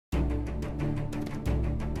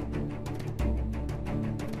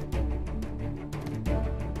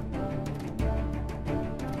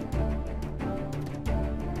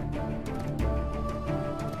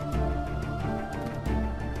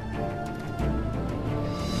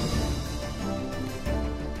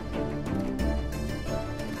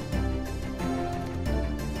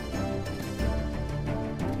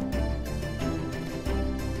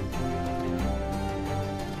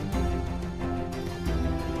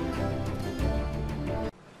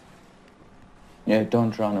Yeah,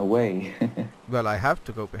 don't run away. Well, I have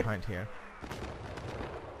to go behind here.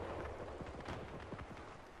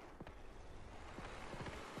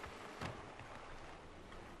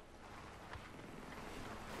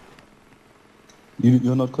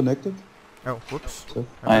 You're not connected? Oh, whoops. So,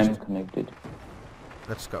 I am connected.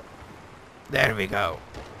 Let's go. There we go.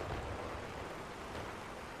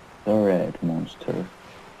 The red monster.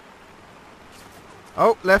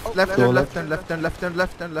 Oh, left, left, Go turn, left. left, turn, left, turn, left, turn,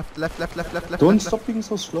 left, turn, left, left, left, left, left, left. don't left, stop being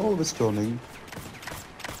so slow with turning.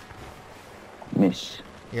 Miss.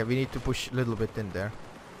 Yeah, we need to push a little bit in there.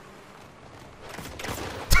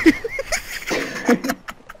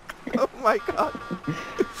 Oh my god.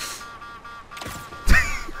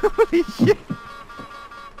 Holy shit.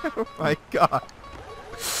 Oh my god.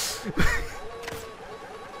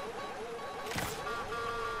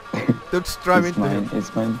 Don't drive It's into mine, him.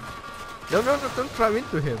 it's mine. No, no, no, don't drive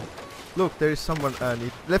into him. Look, there is someone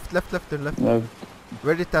left, left, left, and left. No,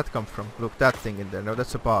 Where did that come from? Look, that thing in there. No,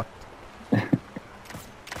 that's a bot.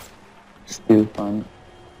 still fun.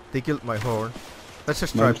 They killed my horn. Let's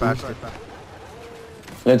just drive past it.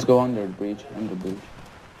 Let's go under the bridge, under the bridge.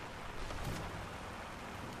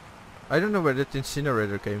 I don't know where that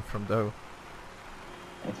incinerator came from though.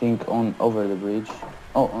 I think on over the bridge.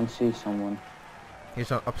 Oh, on see someone.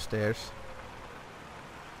 He's on upstairs.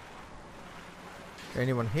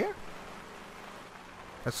 Anyone here?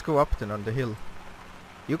 Let's go up then on the hill.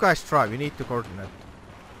 You guys drive, you need to coordinate.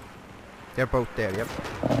 They're both there, yep.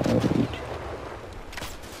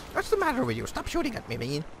 What's the matter with you? Stop shooting at me,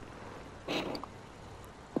 man.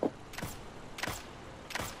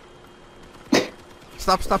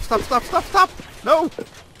 Stop, stop, stop, stop, stop, stop! No!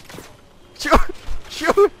 Shoot!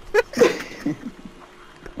 Shoot!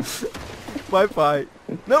 Bye bye.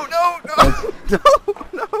 No, no, no! No,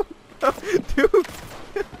 no, no! Dude!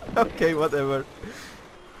 Okay, whatever.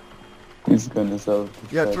 He's gonna solve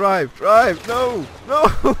this. Yeah, drive, drive! No! No!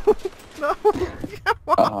 No!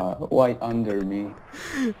 Why under me?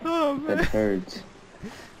 Oh That man! hurts.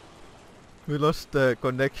 We lost the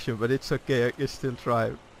connection, but it's okay, I can still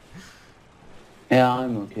drive. Yeah,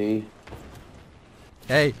 I'm okay.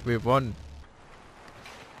 Hey, we won.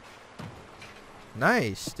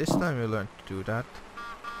 Nice, this time we learned to do that.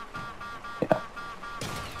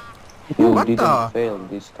 You What didn't the? fail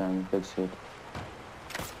this time, that's it.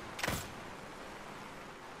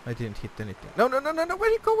 I didn't hit anything. No, no, no, no, no, where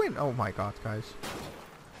are you going? Oh my god, guys.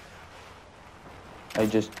 I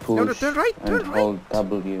just push No, no, turn right, and turn right. hold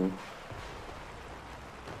W.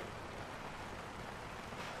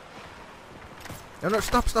 No, no,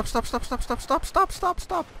 stop, stop, stop, stop, stop, stop, stop, stop, stop,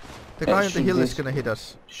 stop. The Yeah, guy on the shoot hill is this. gonna hit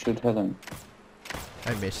us. Should have him.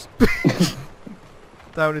 I missed.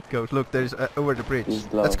 Down it goes. Look, there's over the bridge. He's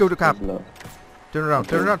Let's lost, go to cap. he's lost. Turn around,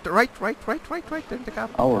 turn Okay. around. Right, right, right, right, right. Turn the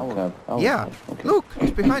cap. Our cap. Our Yeah, cap. Okay. look,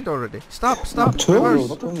 it's behind already. Stop, stop. Turn, Reverse.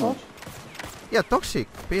 what the fuck? Yeah, toxic.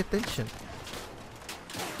 Pay attention.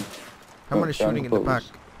 Oh, Someone is down shooting in the back.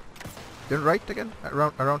 close. Turn right again.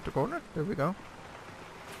 Around the corner. There we go.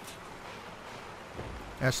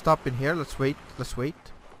 Stop in here. Let's wait. Let's wait.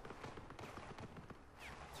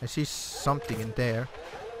 I see something in there.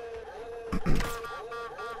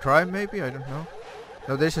 Try maybe? I don't know.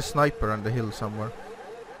 No, there's a sniper on the hill somewhere.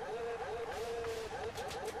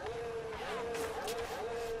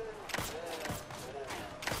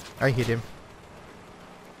 I hit him.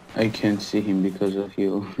 I can't see him because of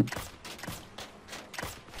you.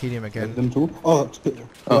 Hit him again. Them too? Oh,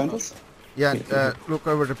 behind us? Yeah, look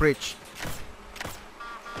over the bridge.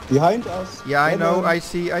 Behind us? Yeah, I know. Venom. I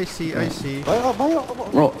see. I see. I see.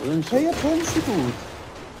 Bro, Pay attention, dude.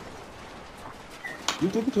 You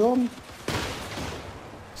didn't turn.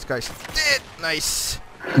 This guy's dead. Nice.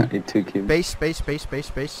 I took him. Base, base, base, base,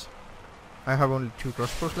 base. I have only 2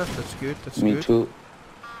 crossbows left. That's good. That's Me good. too.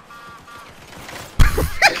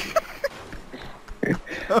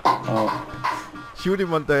 Oh, Shoot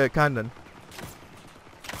him on the cannon.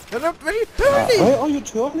 No, no, where are you turning? Why are you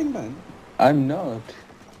turning, man? I'm not.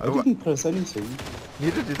 I didn't press anything.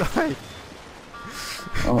 Neither did I.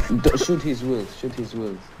 Oh, shoot his wheels. Shoot his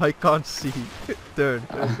wheels. I can't see. Turn,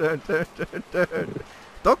 turn, turn, turn, turn, turn.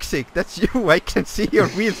 Toxic, that's you. I can see your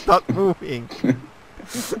wheels not moving.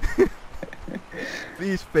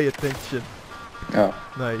 Please pay attention. Oh,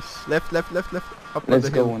 Nice. Left, left, left, left. Up let's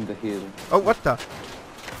on the go hill. on the hill. Oh, what the?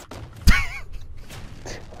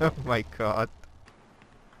 Oh my god.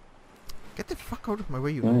 Get the fuck out of my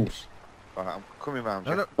way, you Nice. noobs. Alright, I'm coming round.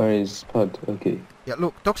 No, Yeah. no. Where is Spot? Okay. Yeah,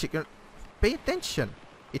 look, Toxic, pay attention.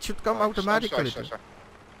 It should come automatically. Sorry.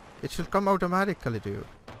 It should come automatically to you.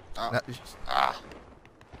 Ah.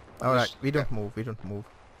 Alright, Just- we don't move, we don't move.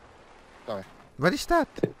 Sorry. What is that?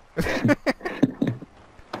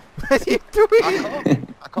 What are you doing?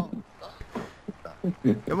 I can't.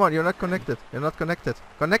 Come on, you're not connected. You're not connected.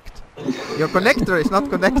 Connect. Your connector is not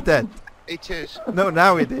connected. It is. No,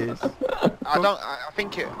 now it is. I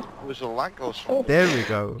think it was a lag or something. There we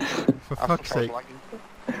go. For I fuck's thought I was sake.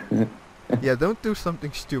 lagging. Yeah, don't do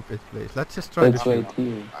something stupid, please. Let's just try That's to right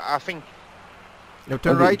here. I think No,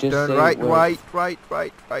 turn Okay, right, just turn say right, where-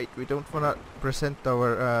 right. We don't wanna present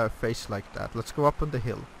our face like that. Let's go up on the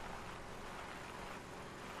hill.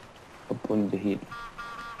 Up on the hill.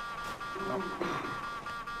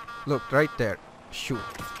 Look, right there. Shoot.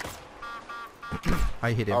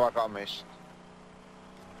 I hit him. I got a miss.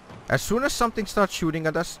 As soon as something starts shooting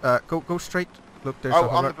at us, go straight. Look, there's a Oh, on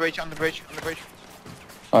hover. the bridge.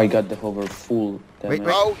 I got the hover full. Damn Wait, it.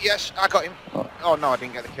 Oh yes, I got him. Oh. Oh no, I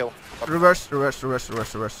didn't get the kill. Reverse.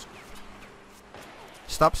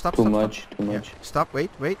 Stop. Too much. Yeah. Stop, wait.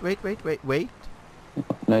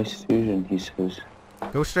 Nice fusion, he says.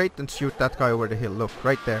 Go straight and shoot that guy over the hill. Look,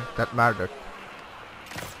 right there, that murder.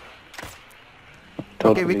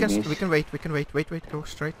 Okay, we Totally can miss. wait, go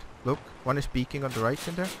straight. Look, one is peeking on the right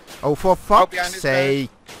in there. Oh, for fuck's behind us sake!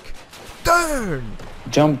 Turn!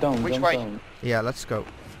 Jump down, Which jump way? down. Yeah, let's go.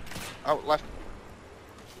 Oh, left.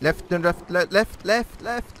 Left and left.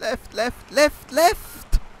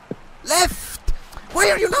 Why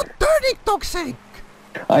are you not turning, toxic?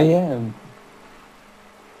 I am.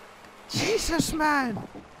 Jesus, man!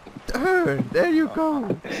 Turn! There you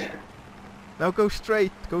go! Now go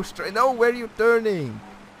straight, No, where are you turning?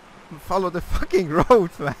 Follow the fucking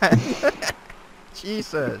road, man!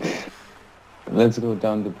 Jesus! Let's go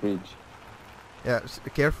down the bridge. Yeah,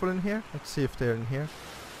 careful in here. Let's see if they're in here.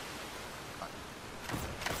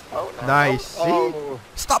 Oh no. Nice, see? Oh.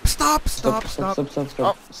 Stop! Stop.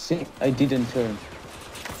 See, I didn't turn.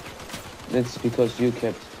 That's because you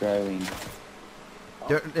kept driving.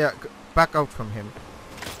 Yeah, back out from him.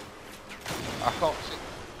 I can't see.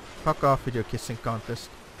 Fuck off with your kissing contest.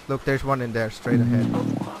 Look, there's one in there, straight ahead.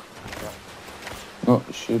 Oh,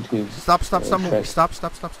 shoot him. Stop moving. track.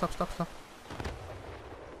 Stop.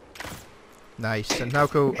 Nice, and now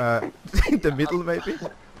go in the middle maybe?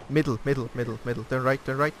 Middle. Turn right.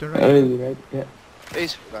 Already right? Yeah.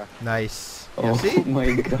 He's there. Nice. Yeah, Oh see?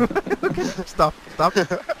 my god. Stop. What the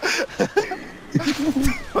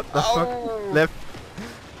fuck? Oh. Left.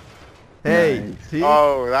 Hey, Nice. see?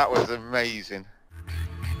 Oh, that was amazing.